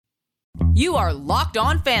You are Locked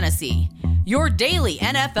On Fantasy, your daily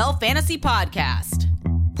NFL fantasy podcast.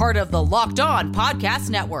 Part of the Locked On Podcast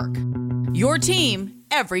Network, your team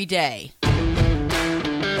every day.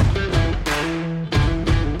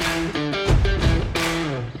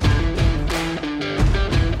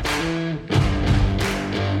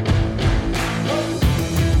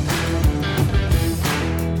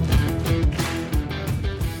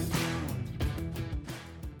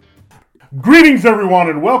 Greetings, everyone,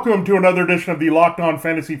 and welcome to another edition of the Locked On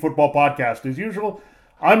Fantasy Football Podcast. As usual,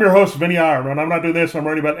 I'm your host, Vinny Iron, and I'm not doing this. I'm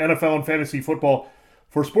writing about NFL and fantasy football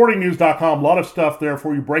for SportingNews.com. A lot of stuff there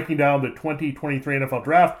for you, breaking down the 2023 NFL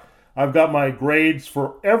Draft. I've got my grades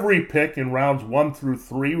for every pick in rounds 1 through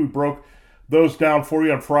 3. We broke those down for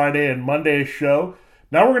you on Friday and Monday's show.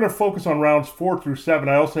 Now we're going to focus on rounds 4 through 7.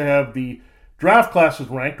 I also have the draft classes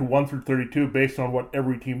ranked 1 through 32 based on what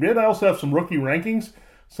every team did. I also have some rookie rankings,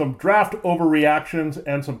 some draft overreactions,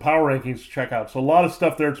 and some power rankings to check out. So a lot of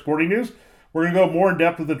stuff there at Sporting News. We're going to go more in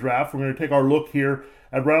depth with the draft. We're going to take our look here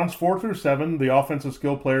at rounds 4 through 7, the offensive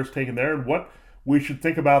skill players taken there, and what we should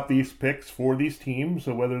think about these picks for these teams.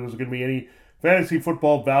 So whether there's going to be any fantasy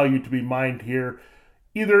football value to be mined here,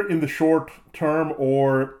 either in the short term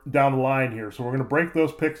or down the line here. So we're going to break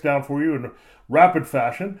those picks down for you in rapid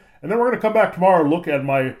fashion. And then we're going to come back tomorrow and look at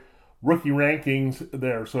my rookie rankings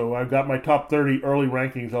there. So I've got my top 30 early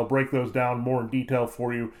rankings. I'll break those down more in detail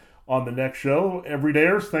for you on the next show.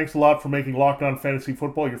 Everydayers, thanks a lot for making Locked On Fantasy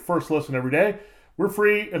Football your first listen every day. We're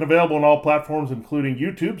free and available on all platforms, including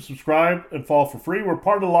YouTube. Subscribe and follow for free. We're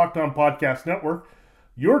part of the Locked On Podcast Network,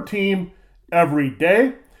 your team every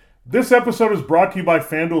day. This episode is brought to you by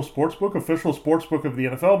FanDuel Sportsbook, official sportsbook of the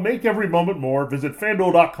NFL. Make every moment more. Visit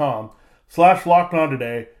FanDuel.com/LockedOn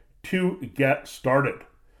today to get started.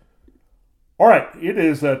 All right, it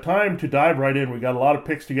is time to dive right in. We got a lot of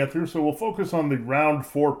picks to get through, so we'll focus on the round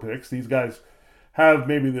 4 picks. These guys have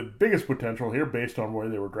maybe the biggest potential here based on where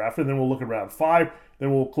they were drafted. Then we'll look at round 5.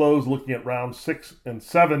 Then we'll close looking at round 6 and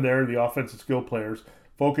 7 there, the offensive skill players,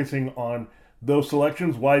 focusing on those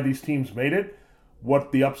selections, why these teams made it,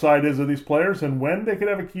 what the upside is of these players, and when they could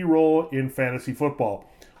have a key role in fantasy football.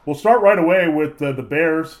 We'll start right away with the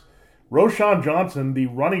Bears. Roschon Johnson, the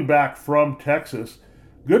running back from Texas.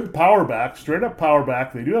 Good power back, straight up power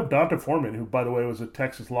back. They do have D'Onta Foreman, who, by the way, was a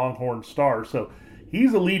Texas Longhorn star. So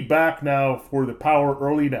he's a lead back now for the power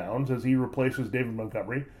early downs as he replaces David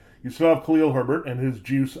Montgomery. You still have Khalil Herbert and his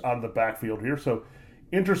juice out of the backfield here. So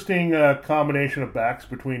interesting combination of backs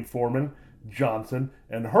between Foreman, Johnson,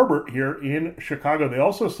 and Herbert here in Chicago. They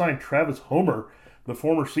also signed Travis Homer, the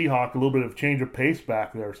former Seahawk, a little bit of change of pace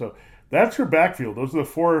back there. So that's your backfield. Those are the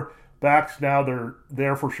 4 backs now. They're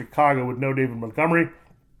there for Chicago with no David Montgomery.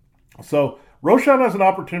 So Roschon has an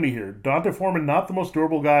opportunity here. D'Onta Foreman, not the most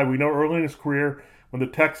durable guy. We know early in his career when the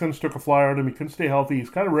Texans took a flyer on him, he couldn't stay healthy. He's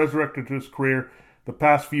kind of resurrected his career the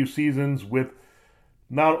past few seasons with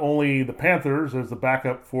not only the Panthers as the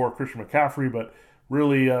backup for Christian McCaffrey, but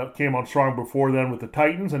really came on strong before then with the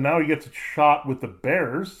Titans, and now he gets a shot with the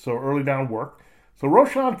Bears, so early down work. So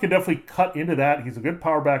Roschon can definitely cut into that. He's a good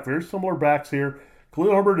power back, very similar backs here.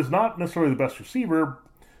 Khalil Herbert is not necessarily the best receiver,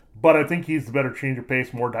 but I think he's the better change of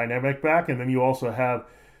pace, more dynamic back. And then you also have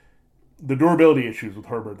the durability issues with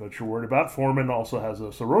Herbert that you're worried about. Foreman also has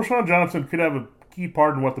those. So Roschon Johnson could have a key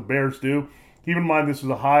part in what the Bears do. Keep in mind this is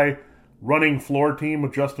a high running floor team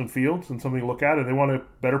with Justin Fields and something to look at. And they want to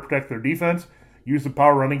better protect their defense, use the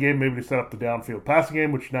power running game maybe to set up the downfield passing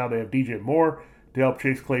game, which now they have DJ Moore to help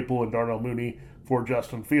Chase Claypool and Darnell Mooney for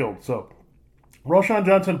Justin Fields. So Roschon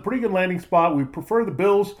Johnson, pretty good landing spot. We prefer the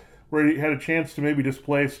Bills, where he had a chance to maybe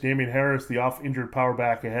displace Damian Harris, the off-injured power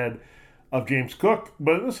back, ahead of James Cook.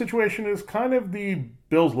 But this situation is kind of the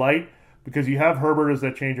Bills light because you have Herbert as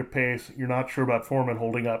that change of pace. You're not sure about Foreman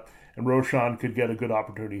holding up, and Roschon could get a good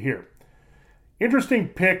opportunity here. Interesting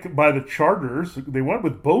pick by the Chargers. They went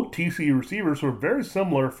with both TCU receivers who are very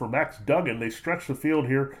similar for Max Duggan. They stretched the field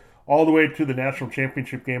here all the way to the national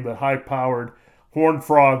championship game, the high-powered Horned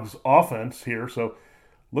Frogs offense here. So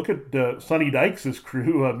look at Sonny Dykes'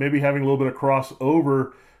 crew maybe having a little bit of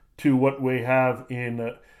crossover to what we have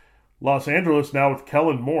in Los Angeles now with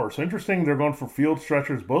Kellen Moore. So interesting, they're going for field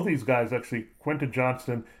stretchers. Both these guys, actually, Quentin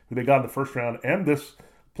Johnston, who they got in the first round, and this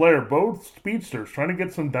player, both speedsters, trying to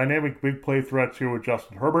get some dynamic big play threats here with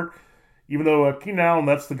Justin Herbert. Even though Keenan Allen,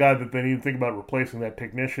 that's the guy that they need to think about replacing, that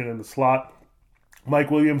technician in the slot.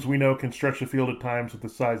 Mike Williams, we know, can stretch the field at times with the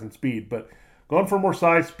size and speed. But going for more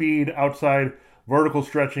size, speed, outside vertical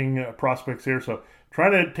stretching prospects here. So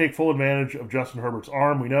trying to take full advantage of Justin Herbert's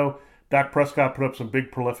arm. We know Dak Prescott put up some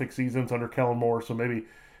big prolific seasons under Kellen Moore, so maybe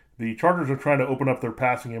the Chargers are trying to open up their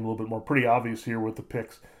passing game a little bit more. Pretty obvious here with the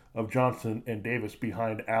picks of Johnson and Davis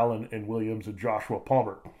behind Allen and Williams and Joshua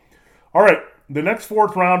Palmer. All right, the next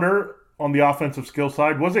fourth rounder on the offensive skill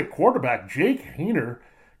side was a quarterback. Jake Haener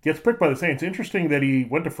gets picked by the Saints. Interesting that he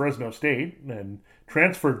went to Fresno State and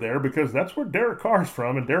transferred there because that's where Derek Carr is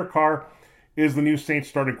from, and Derek Carr is the new Saints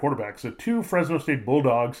starting quarterback. So 2 Fresno State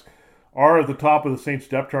Bulldogs are at the top of the Saints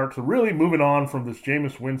depth chart. So really moving on from this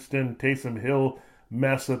Jameis Winston, Taysom Hill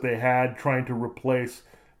mess that they had trying to replace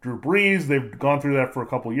Drew Brees. They've gone through that for a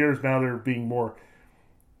couple years now. They're being more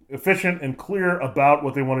efficient and clear about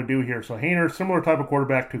what they want to do here. So Haener, similar type of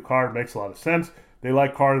quarterback to Carr, makes a lot of sense. They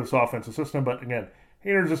like Carr in this offensive system, but again,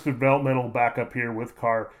 Haener's just a developmental backup here with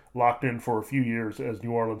Carr locked in for a few years as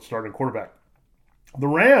New Orleans starting quarterback. The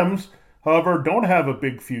Rams, however, don't have a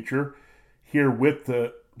big future here with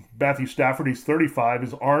Matthew Stafford. He's 35.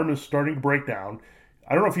 His arm is starting to break down.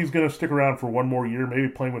 I don't know if he's going to stick around for one more year, maybe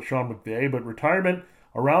playing with Sean McVay, but retirement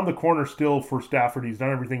around the corner still for Stafford. He's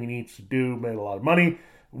done everything he needs to do, made a lot of money,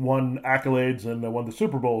 won accolades, and won the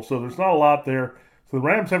Super Bowl. So there's not a lot there. So the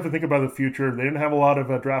Rams have to think about the future. They didn't have a lot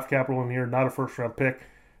of draft capital in here, not a first-round pick.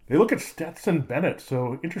 They look at Stetson Bennett.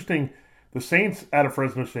 So interesting, the Saints add a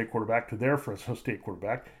Fresno State quarterback to their Fresno State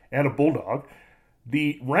quarterback and a Bulldog.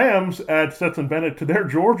 The Rams add Stetson Bennett to their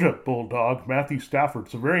Georgia Bulldog, Matthew Stafford.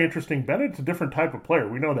 So very interesting. Bennett's a different type of player.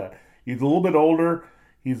 We know that. He's a little bit older.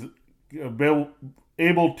 He's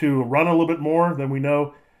able to run a little bit more than we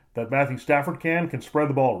know that Matthew Stafford can spread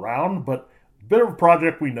the ball around, but a bit of a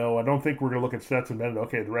project we know. I don't think we're going to look at Stetson Bennett.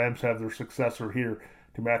 Okay, the Rams have their successor here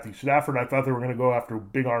to Matthew Stafford. I thought they were going to go after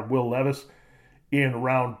big arm Will Levis in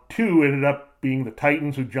round 2. Ended up being the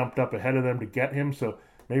Titans who jumped up ahead of them to get him, so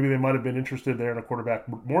maybe they might have been interested there in a quarterback.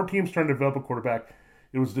 More teams trying to develop a quarterback.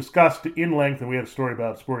 It was discussed in length, and we had a story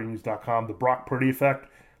about it, sportingnews.com, the Brock Purdy effect.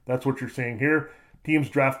 That's what you're seeing here. Teams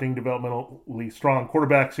drafting developmentally strong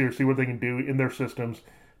quarterbacks here, see what they can do in their systems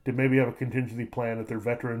to maybe have a contingency plan if their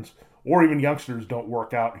veterans or even youngsters don't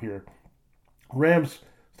work out here. Rams,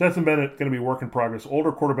 Stetson Bennett, going to be work in progress.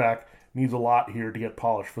 Older quarterback, needs a lot here to get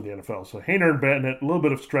polished for the NFL. So Haener and Bennett, a little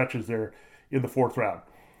bit of stretches there in the 4th round.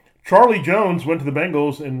 Charlie Jones went to the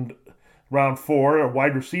Bengals in round 4, a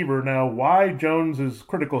wide receiver. Now, why Jones is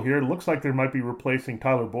critical here, it looks like they might be replacing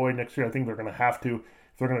Tyler Boyd next year. I think they're going to have to.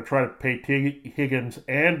 If they're going to try to pay Higgins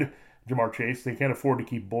and Jamar Chase, they can't afford to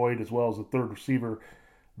keep Boyd as well as a 3rd receiver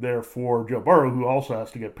there for Joe Burrow, who also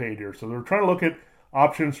has to get paid here. So they're trying to look at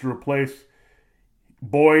options to replace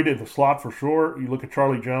Boyd in the slot for sure. You look at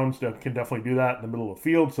Charlie Jones, that can definitely do that in the middle of the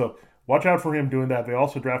field. So watch out for him doing that. They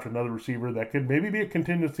also drafted another receiver that could maybe be a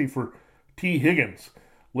contingency for T. Higgins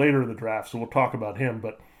later in the draft. So we'll talk about him.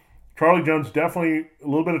 But Charlie Jones, definitely a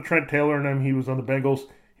little bit of Trent Taylor in him. He was on the Bengals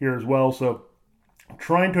here as well. So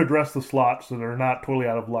trying to address the slot so they're not totally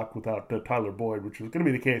out of luck without Tyler Boyd, which is going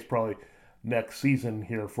to be the case probably next season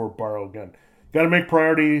here for Burrow again. Got to make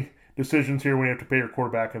priority decisions here when you have to pay your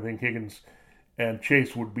quarterback. I think Higgins and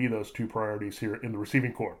Chase would be those 2 priorities here in the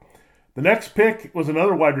receiving corps. The next pick was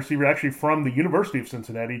another wide receiver, actually from the University of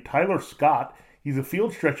Cincinnati, Tyler Scott. He's a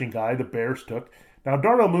field-stretching guy the Bears took. Now,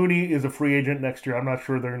 Darnell Mooney is a free agent next year. I'm not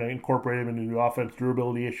sure they're going to incorporate him into the offense.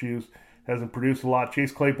 Durability issues, hasn't produced a lot.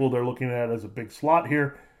 Chase Claypool, they're looking at as a big slot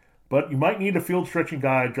here. But you might need a field-stretching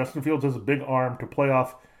guy. Justin Fields has a big arm to play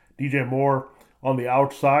off DJ Moore on the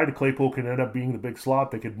outside. Claypool can end up being the big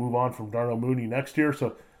slot. They could move on from Darnell Mooney next year.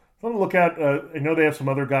 So I'm going to look at, I know they have some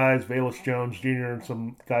other guys, Velus Jones Jr. and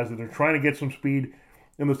some guys that are trying to get some speed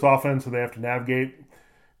in this offense, so they have to navigate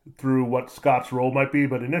through what Scott's role might be.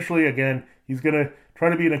 But initially, again, he's going to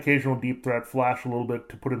try to be an occasional deep threat, flash a little bit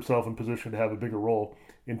to put himself in position to have a bigger role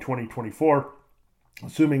in 2024,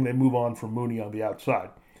 assuming they move on from Mooney on the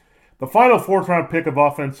outside. The final 4th round pick of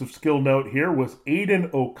offensive skill note here was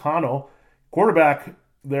Aiden O'Connell, quarterback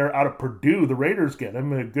there out of Purdue. The Raiders get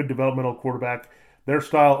him, a good developmental quarterback. Their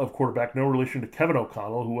style of quarterback, no relation to Kevin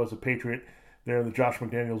O'Connell, who was a Patriot there in the Josh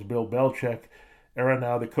McDaniels, Bill Belichick era,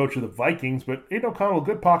 now the coach of the Vikings. But Aiden O'Connell, a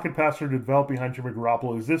good pocket passer to develop behind Jimmy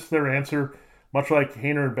Garoppolo. Is this their answer? Much like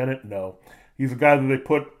Haener and Bennett? No. He's a guy that they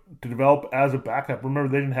put to develop as a backup.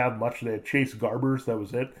 Remember, they didn't have much. They had Chase Garbers, that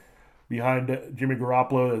was it, behind Jimmy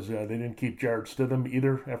Garoppolo, as they didn't keep Jared Stidham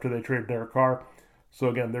either after they traded Derek Carr. So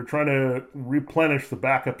again, they're trying to replenish the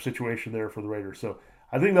backup situation there for the Raiders. So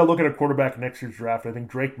I think they'll look at a quarterback next year's draft. I think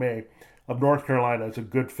Drake May of North Carolina is a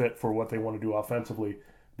good fit for what they want to do offensively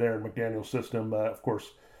there in McDaniel's system. Of course,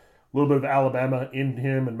 a little bit of Alabama in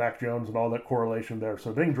him and Mac Jones and all that correlation there.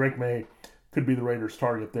 So I think Drake May could be the Raiders'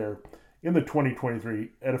 target there in the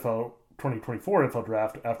 2024 NFL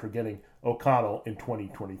draft after getting O'Connell in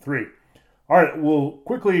 2023. All right, we'll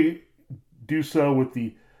quickly do so with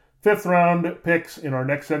the fifth round picks in our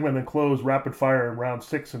next segment, then close rapid fire in round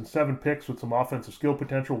 6 and 7 picks with some offensive skill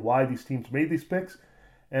potential, why these teams made these picks,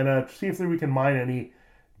 and see if we can mine any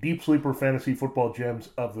deep sleeper fantasy football gems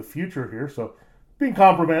of the future here. So being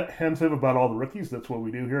comprehensive about all the rookies, that's what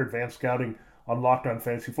we do here, advanced scouting on Locked On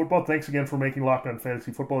Fantasy Football. Thanks again for making Locked On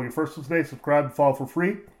Fantasy Football your first today. Subscribe and follow for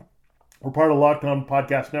free. We're part of the Locked On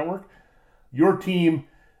Podcast Network, your team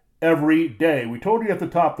every day. We told you at the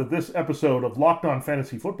top that this episode of Locked On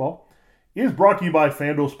Fantasy Football is brought to you by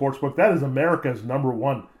FanDuel Sportsbook. That is America's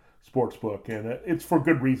 #1 sportsbook, and it's for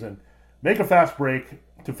good reason. Make a fast break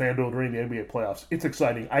to FanDuel during the NBA playoffs. It's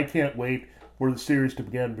exciting. I can't wait for the series to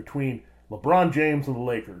begin between LeBron James and the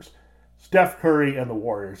Lakers, Steph Curry and the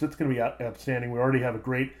Warriors. It's going to be outstanding. We already have a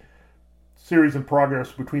great series in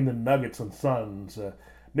progress between the Nuggets and Suns,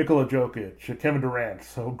 Nikola Jokic, Kevin Durant.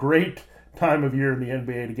 So great time of year in the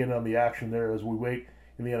NBA to get on the action there as we wait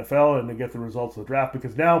in the NFL and to get the results of the draft,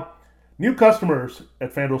 because now new customers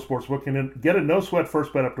at FanDuel Sportsbook can get a no-sweat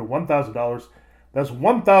first bet up to $1,000. That's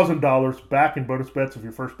 $1,000 back in bonus bets if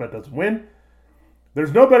your first bet doesn't win.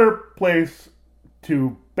 There's no better place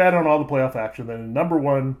to bet on all the playoff action than the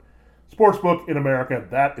 #1 sportsbook in America.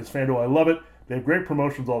 That is FanDuel. I love it. They have great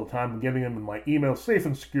promotions all the time. I'm giving them in my email, safe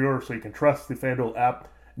and secure, so you can trust the FanDuel app.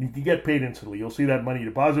 And you can get paid instantly. You'll see that money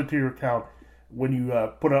deposited to your account when you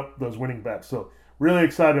put up those winning bets. So really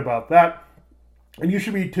excited about that. And you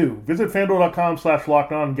should be too. Visit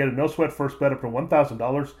FanDuel.com/LockedOn and get a no-sweat first bet up to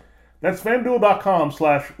 $1,000. That's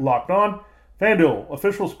FanDuel.com/LockedOn. FanDuel,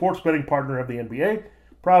 official sports betting partner of the NBA.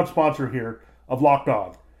 Proud sponsor here of Locked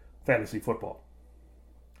On Fantasy Football.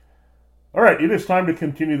 All right, it is time to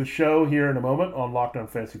continue the show here in a moment on Locked On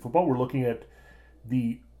Fantasy Football. We're looking at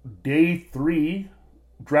the Day 3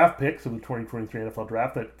 draft picks of the 2023 NFL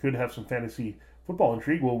Draft that could have some fantasy football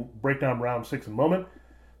intrigue. We'll break down round 6 in a moment.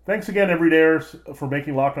 Thanks again, everydayers, for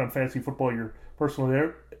making Locked On Fantasy Football your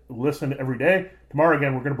personal listen every day. Tomorrow,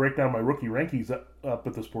 again, we're going to break down my rookie rankings up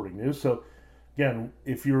at the Sporting News. So, again,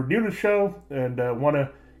 if you're new to the show and want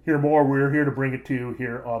to hear more, we're here to bring it to you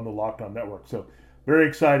here on the Locked On Network. So, very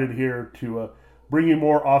excited here to bring you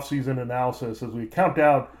more off-season analysis as we count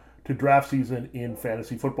down to draft season in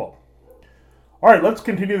fantasy football. All right, let's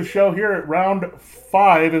continue the show here. At round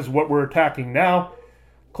 5 is what we're attacking now.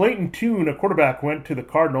 Clayton Tune, a quarterback, went to the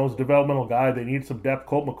Cardinals, developmental guy. They need some depth.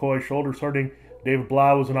 Colt McCoy, shoulder hurting. David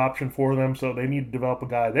Blau was an option for them, so they need to develop a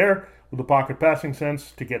guy there with a pocket passing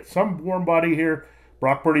sense to get some warm body here.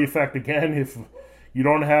 Brock Purdy effect again. If you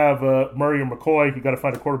don't have Murray or McCoy, you got to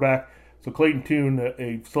find a quarterback. So Clayton Tune,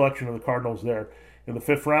 a selection of the Cardinals there in the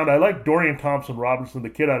 5th round. I like Dorian Thompson-Robinson, the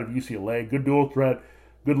kid out of UCLA. Good dual threat,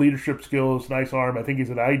 good leadership skills, nice arm. I think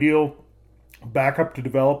he's an ideal backup to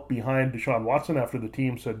develop behind Deshaun Watson after the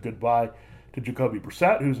team said goodbye to Jacoby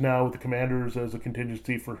Brissett, who's now with the Commanders as a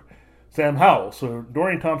contingency for Sam Howell. So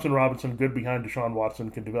Dorian Thompson-Robinson, good behind Deshaun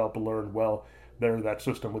Watson, can develop and learn well there in that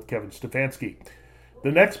system with Kevin Stefanski.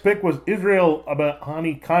 The next pick was Israel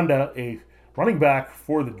Abanikanda, a running back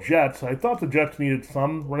for the Jets. I thought the Jets needed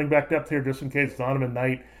some running back depth here just in case Donovan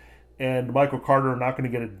Knight and Michael Carter are not going to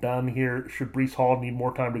get it done here should Breece Hall need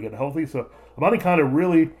more time to get healthy. So Abanikanda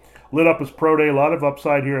really lit up his pro day. A lot of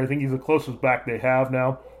upside here. I think he's the closest back they have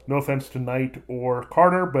now. No offense to Knight or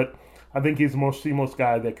Carter, but I think he's the most seamless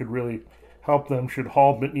guy that could really help them should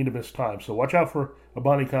Hall need to miss time. So watch out for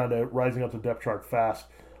Abanikanda rising up the depth chart fast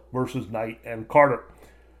versus Knight and Carter.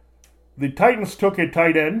 The Titans took a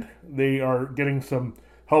tight end. They are getting some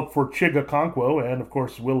help for Chig Okonkwo and, of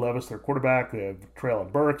course, Will Levis, their quarterback. They have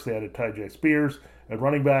Traylon Burks. They added Ty J. Spears at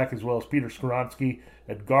running back, as well as Peter Skoronski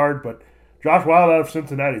at guard. But Josh Wild out of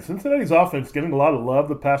Cincinnati. Cincinnati's offense getting a lot of love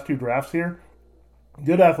the past 2 drafts here.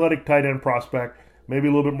 Good athletic tight end prospect. Maybe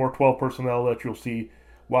a little bit more 12 personnel that you'll see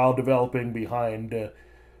while developing behind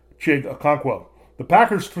Chig Okonkwo. The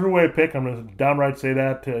Packers threw away a pick. I'm going to downright say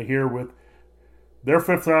that here with their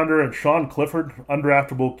 5th rounder and Sean Clifford,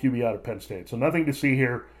 undraftable QB out of Penn State. So nothing to see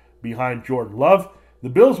here behind Jordan Love. The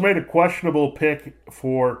Bills made a questionable pick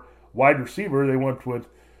for wide receiver. They went with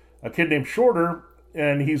a kid named Shorter,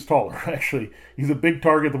 and he's taller, actually. He's a big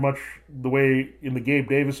target, much the way in the Gabe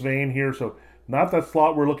Davis vein here. So not that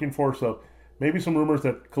slot we're looking for. So maybe some rumors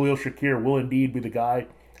that Khalil Shakir will indeed be the guy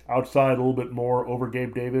outside a little bit more over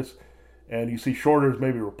Gabe Davis. And you see Shorter as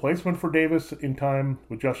maybe a replacement for Davis in time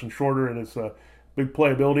with Justin Shorter and his big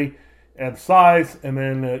playability and size. And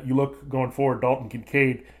then you look going forward, Dalton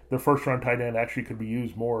Kincaid, their first-round tight end, actually could be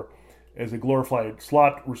used more as a glorified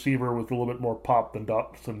slot receiver with a little bit more pop than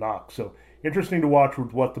Dawson Knox. So interesting to watch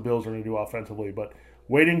with what the Bills are going to do offensively. But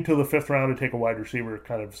waiting till the 5th round to take a wide receiver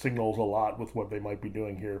kind of signals a lot with what they might be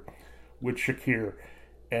doing here with Shakir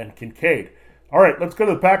and Kincaid. All right, let's go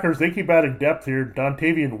to the Packers. They keep adding depth here.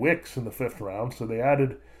 Dontavian Wicks in the 5th round. So they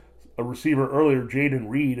added a receiver earlier, Jaden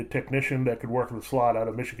Reed, a technician that could work in the slot out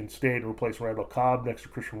of Michigan State and replace Randall Cobb next to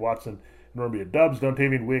Christian Watson and Olympia Dubs.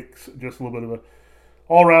 Dontavian Wicks, just a little bit of a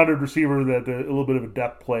all-rounded receiver that a little bit of a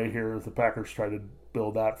depth play here as the Packers try to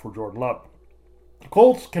build that for Jordan Love. The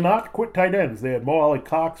Colts cannot quit tight ends. They had Mo Ali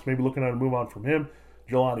Cox, maybe looking at a move on from him.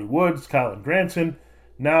 Jelani Woods, Kylan Granson.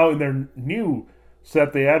 Now in their new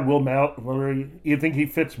set, they add Will Mallory. You think he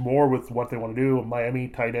fits more with what they want to do? Miami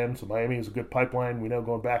tight end. So Miami is a good pipeline. We know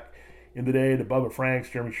going back in the day to Bubba Franks,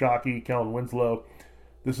 Jeremy Shockey, Kellen Winslow.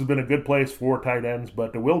 This has been a good place for tight ends.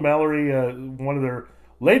 But Will Mallory, one of their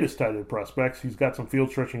latest tight end prospects, he's got some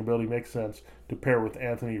field stretching ability. Makes sense to pair with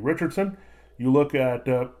Anthony Richardson. You look at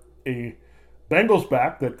a Bengals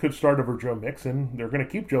back that could start over Joe Mixon. They're going to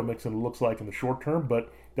keep Joe Mixon, it looks like, in the short term,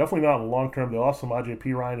 but definitely not in the long term. They lost Samaje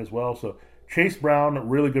Perine as well. So Chase Brown, a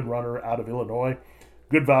really good runner out of Illinois.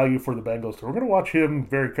 Good value for the Bengals. So we're going to watch him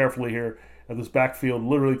very carefully here as this backfield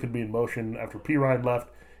literally could be in motion after Perine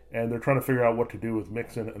left, and they're trying to figure out what to do with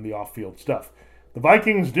Mixon and the off-field stuff. The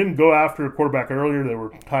Vikings didn't go after a quarterback earlier. They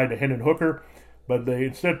were tied to Hendon Hooker, but they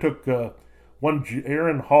instead took one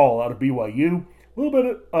Jaron Hall out of BYU. A little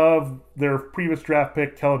bit of their previous draft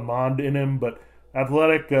pick, Kellen Mond, in him, but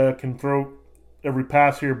athletic, can throw every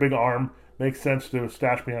pass here, big arm. Makes sense to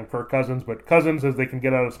stash behind Kirk Cousins, but Cousins, as they can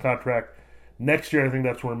get out of his contract next year, I think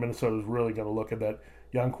that's where Minnesota is really going to look at that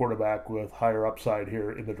young quarterback with higher upside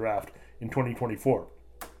here in the draft in 2024.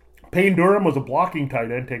 Payne Durham was a blocking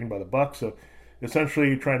tight end taken by the Bucs, so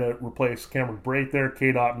essentially trying to replace Cameron Brate there.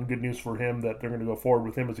 Cade Otton, good news for him that they're going to go forward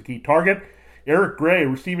with him as a key target. Eric Gray,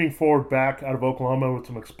 receiving forward back out of Oklahoma with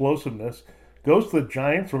some explosiveness, goes to the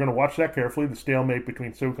Giants. We're going to watch that carefully. The stalemate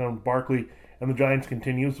between Saquon Barkley and the Giants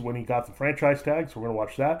continues when he got the franchise tag, so we're going to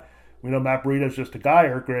watch that. We know Matt Breida is just a guy.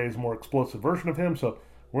 Eric Gray is a more explosive version of him, so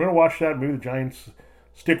we're going to watch that. Maybe the Giants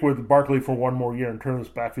stick with Barkley for one more year and turn this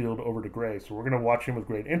backfield over to Gray. So we're going to watch him with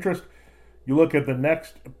great interest. You look at the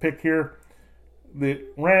next pick here. The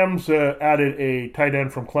Rams added a tight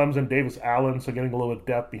end from Clemson, Davis Allen, so getting a little bit of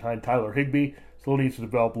depth behind Tyler Higbee. Still needs to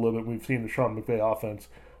develop a little bit. We've seen the Sean McVay offense.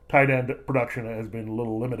 Tight end production has been a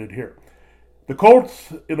little limited here. The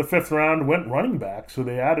Colts in the 5th round went running back, so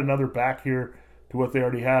they add another back here to what they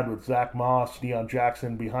already had with Zach Moss, Deion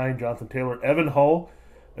Jackson behind Jonathan Taylor. Evan Hull,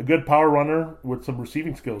 a good power runner with some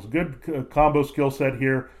receiving skills. Good combo skill set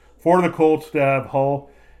here for the Colts to have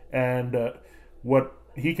Hull, and what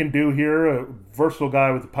he can do here, a versatile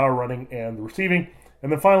guy with the power running and the receiving.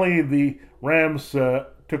 And then finally, the Rams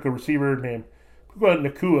took a receiver named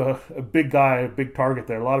Nakua, a big guy, a big target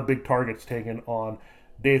there. A lot of big targets taken on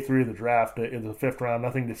day 3 of the draft in the 5th round.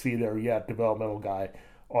 Nothing to see there yet. Developmental guy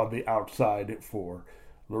on the outside for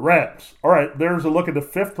the Rams. All right, there's a look at the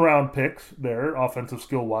 5th round picks there, offensive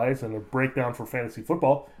skill-wise, and a breakdown for fantasy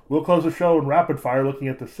football. We'll close the show in rapid fire looking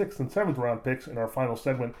at the 6th and 7th round picks in our final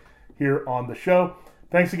segment here on the show.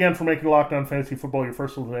 Thanks again for making Locked On Fantasy Football your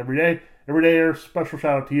first listen every day. Every day, special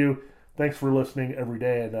shout out to you. Thanks for listening every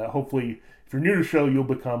day, and hopefully, if you're new to the show, you'll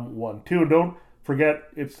become one too. And don't forget,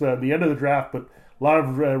 it's the end of the draft, but a lot of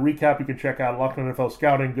recap you can check out. Locked On NFL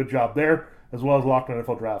Scouting, good job there, as well as Locked On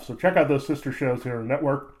NFL Draft. So check out those sister shows here on the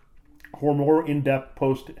network for more in-depth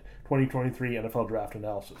post-2023 NFL Draft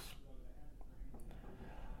analysis.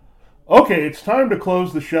 Okay, it's time to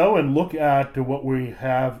close the show and look at what we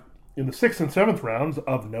have in the 6th and 7th rounds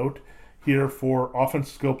of note here for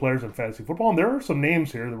offensive skill players in fantasy football. And there are some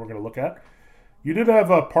names here that we're going to look at. You did have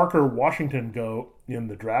Parker Washington go in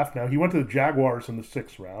the draft. Now, he went to the Jaguars in the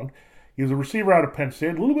 6th round. He was a receiver out of Penn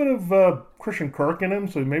State. A little bit of Christian Kirk in him,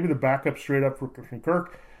 so maybe the backup straight up for Christian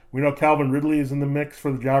Kirk. We know Calvin Ridley is in the mix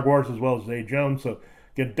for the Jaguars as well as Zay Jones. So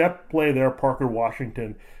get depth play there, Parker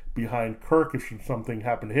Washington behind Kirk. If something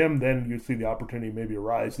happened to him, then you see the opportunity maybe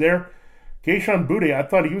arise there. Kayshon Boutte, I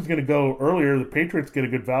thought he was going to go earlier. The Patriots get a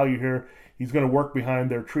good value here. He's going to work behind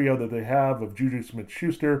their trio that they have of Juju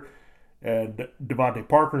Smith-Schuster and Devontae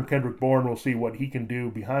Parker and Kendrick Bourne. We'll see what he can do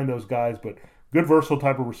behind those guys, but good versatile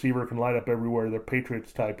type of receiver, can light up everywhere. They're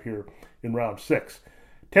Patriots type here in round 6.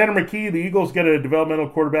 Tanner McKee, the Eagles get a developmental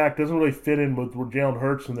quarterback. Doesn't really fit in with Jalen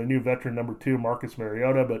Hurts and their new veteran number 2, Marcus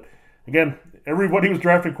Mariota. But again, everybody who's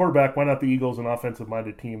drafted quarterback, why not the Eagles, an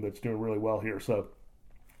offensive-minded team that's doing really well here. So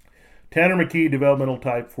Tanner McKee, developmental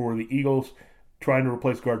type for the Eagles, trying to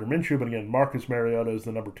replace Gardner Minshew. But again, Marcus Mariota is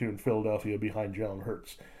the number 2 in Philadelphia behind Jalen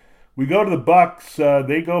Hurts. We go to the Bucks.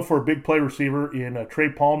 They go for a big play receiver in Trey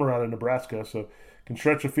Palmer out of Nebraska. So can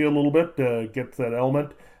stretch the field a little bit, get that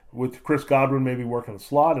element. With Chris Godwin maybe working the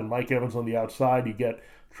slot and Mike Evans on the outside, you get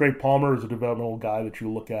Trey Palmer as a developmental guy that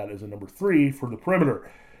you look at as a number 3 for the perimeter.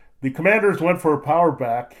 The Commanders went for a power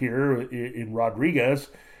back here in Rodriguez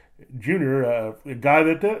Jr., a guy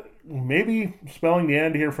that maybe spelling the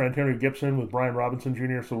end here for Antonio Gibson with Brian Robinson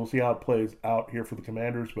Jr., so we'll see how it plays out here for the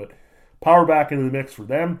Commanders, but power back into the mix for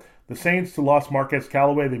them. The Saints lost Marquez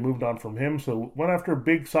Callaway. They moved on from him, so went after a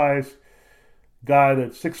big-size guy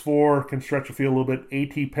that's 6'4", can stretch the field a little bit.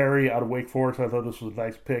 A.T. Perry out of Wake Forest. I thought this was a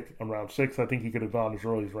nice pick on round 6. I think he could have gone as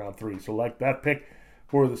early as round 3. So like that pick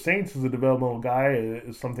for the Saints as a developmental guy.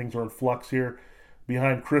 Some things are in flux here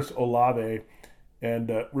behind Chris Olave and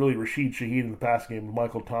really Rashid Shaheed in the pass game with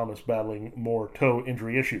Michael Thomas battling more toe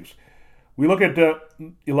injury issues. We look at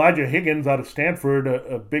Elijah Higgins out of Stanford,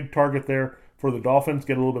 a big target there for the Dolphins.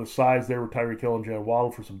 Get a little bit of size there with Tyreek Hill and Jalen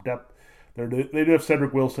Waddle for some depth. They do have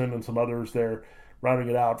Cedric Wilson and some others there rounding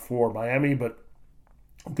it out for Miami, but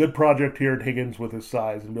good project here at Higgins with his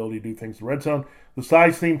size and ability to do things in the red zone. The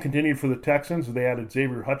size theme continued for the Texans. They added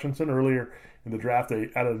Xavier Hutchinson earlier in the draft. They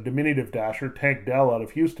added a diminutive dasher, Tank Dell out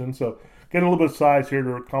of Houston. So getting a little bit of size here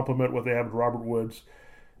to complement what they have with Robert Woods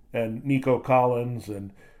and Nico Collins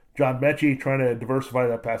and John Mechie, trying to diversify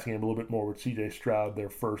that passing game a little bit more with C.J. Stroud, their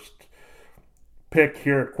first pick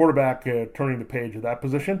here at quarterback, turning the page at that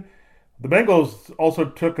position. The Bengals also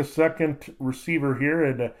took a second receiver here,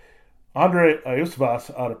 and Andre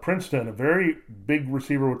Iosivas out of Princeton, a very big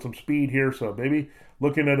receiver with some speed here, so maybe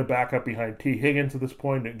looking at a backup behind T. Higgins at this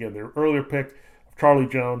point. Again, their earlier pick of Charlie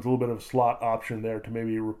Jones, a little bit of a slot option there to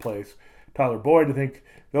maybe replace Tyler Boyd. I think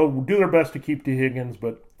they'll do their best to keep T. Higgins,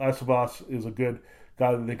 but Iosivas is a good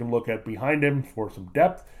guy that they can look at behind him for some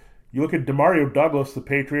depth. You look at Demario Douglas, the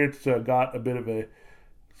Patriots got a bit of a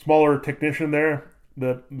smaller technician there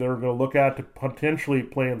that they're going to look at to potentially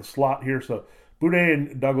play in the slot here. So Boudet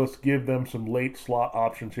and Douglas give them some late slot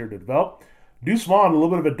options here to develop. Deuce Vaughn, a little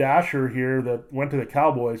bit of a dasher here that went to the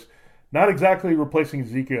Cowboys. Not exactly replacing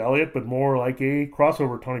Ezekiel Elliott, but more like a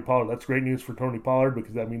crossover Tony Pollard. That's great news for Tony Pollard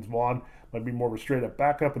because that means Vaughn might be more of a straight-up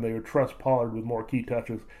backup, and they would trust Pollard with more key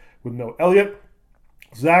touches with no Elliott.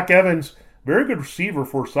 Zach Evans, very good receiver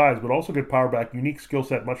for size, but also good power back. Unique skill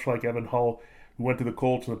set, much like Evan Hull, who went to the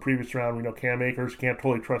Colts in the previous round. We know Cam Akers, can't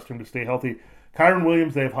totally trust him to stay healthy. Kyron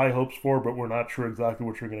Williams, they have high hopes for, but we're not sure exactly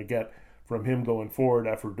what you're going to get from him going forward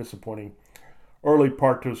after a disappointing early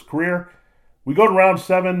part to his career. We go to round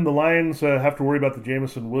 7. The Lions have to worry about the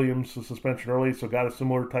Jamison Williams suspension early, so got a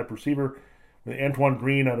similar type receiver with Antoine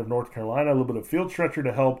Green out of North Carolina, a little bit of field stretcher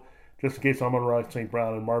to help, just in case Amon-Ra St.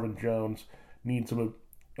 Brown and Marvin Jones need some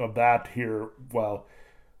of that here while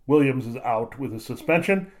Williams is out with a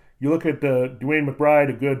suspension. You look at Dwayne McBride,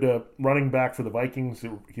 a good running back for the Vikings. He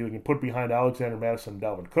can put behind Alexander Madison and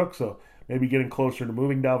Dalvin Cook, so maybe getting closer to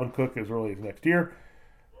moving Dalvin Cook as early as next year.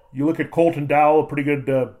 You look at Colton Dowell, a pretty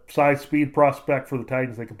good size speed prospect for the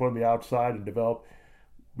Titans. They can put on the outside and develop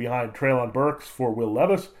behind Treylon Burks for Will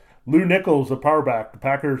Levis. Lou Nichols, a power back. The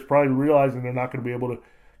Packers probably realizing they're not going to be able to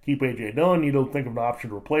keep A.J. Dillon. You don't think of an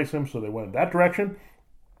option to replace him, so they went in that direction.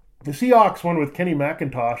 The Seahawks went with Kenny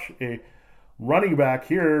McIntosh, a running back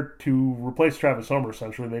here to replace Travis Homer,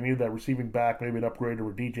 essentially. They needed that receiving back, maybe an upgrade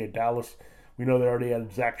over DJ Dallas. We know they already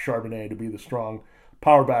had Zach Charbonnet to be the strong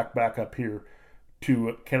power backup here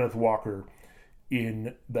to Kenneth Walker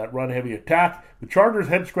in that run-heavy attack. The Chargers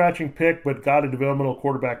head-scratching pick, but got a developmental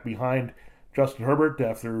quarterback behind Justin Herbert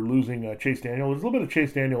after losing Chase Daniel. There's a little bit of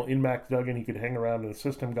Chase Daniel in Max Duggan. He could hang around and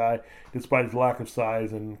assist him guy despite his lack of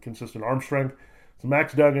size and consistent arm strength. So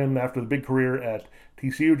Max Duggan, after the big career at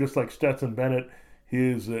TCU, just like Stetson Bennett,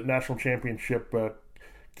 his national championship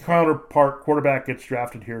counterpart quarterback gets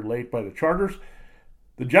drafted here late by the Chargers.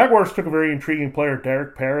 The Jaguars took a very intriguing player,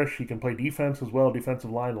 Derek Parrish. He can play defense as well,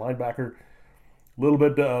 defensive line, linebacker. A little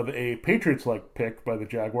bit of a Patriots-like pick by the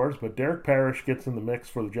Jaguars, but Derek Parrish gets in the mix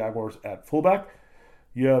for the Jaguars at fullback.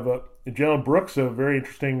 You have Jalen Brooks, a very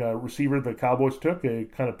interesting receiver the Cowboys took, a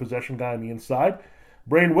kind of possession guy on the inside.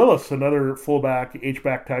 Brain Willis, another fullback,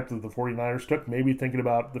 H-back type that the 49ers took, maybe thinking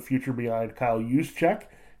about the future behind Kyle Juszczyk in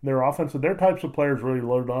their offense. So their types of players really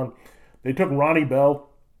loaded on. They took Ronnie Bell,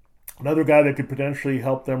 another guy that could potentially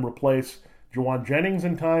help them replace Jawan Jennings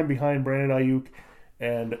in time behind Brandon Ayuk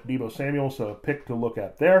and Deebo Samuel, so a pick to look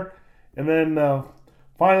at there. And then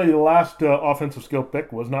finally, the last offensive skill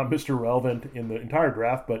pick was not Mr. Relevant in the entire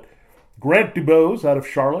draft, but Grant DuBose out of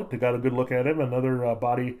Charlotte. They got a good look at him, another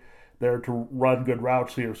body there to run good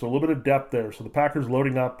routes here. So a little bit of depth there. So the Packers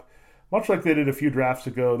loading up, much like they did a few drafts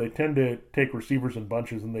ago. They tend to take receivers in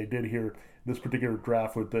bunches, and they did here this particular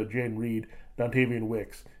draft with Jayden Reed, Dontavian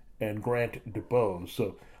Wicks, and Grant DuBose.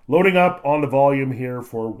 So loading up on the volume here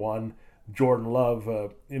for one. Jordan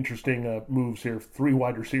Love, interesting moves here. 3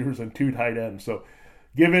 wide receivers and 2 tight ends. So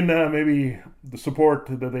given maybe the support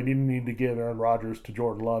that they need to give Aaron Rodgers to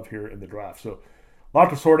Jordan Love here in the draft. So a lot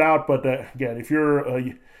to sort out, but again, if you're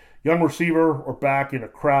a young receiver or back in a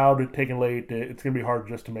crowd taken late, it's going to be hard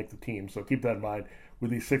just to make the team. So keep that in mind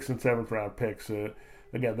with these 6th and 7th round picks.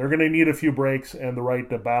 Again, they're going to need a few breaks and the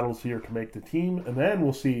right battles here to make the team, and then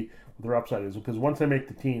we'll see what their upside is. Because once they make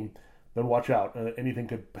the team, then watch out. Anything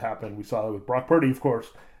could happen. We saw it with Brock Purdy, of course,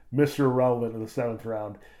 Mr. Irrelevant in the 7th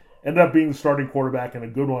round. Ended up being the starting quarterback and a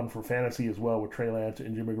good one for fantasy as well, with Trey Lance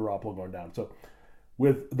and Jimmy Garoppolo going down. So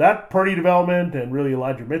with that Purdy development and really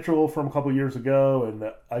Elijah Mitchell from a couple of years ago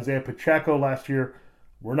and Isaiah Pacheco last year,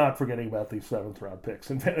 we're not forgetting about these 7th round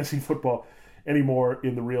picks in fantasy football anymore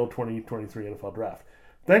in the real 2023 NFL draft.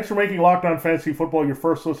 Thanks for making Locked On Fantasy Football your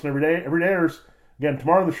first listen every day. Every dayers. Again,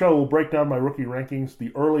 tomorrow on the show, we'll break down my rookie rankings,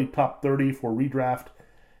 the early top 30 for redraft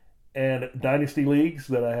and dynasty leagues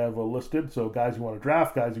that I have listed. So guys you want to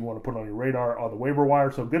draft, guys you want to put on your radar on the waiver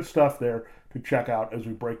wire. So good stuff there to check out as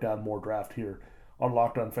we break down more draft here on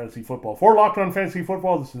Locked On Fantasy Football. For Locked On Fantasy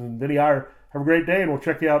Football, this is Vinny Iyer. Have a great day, and we'll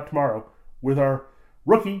check you out tomorrow with our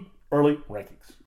rookie early rankings.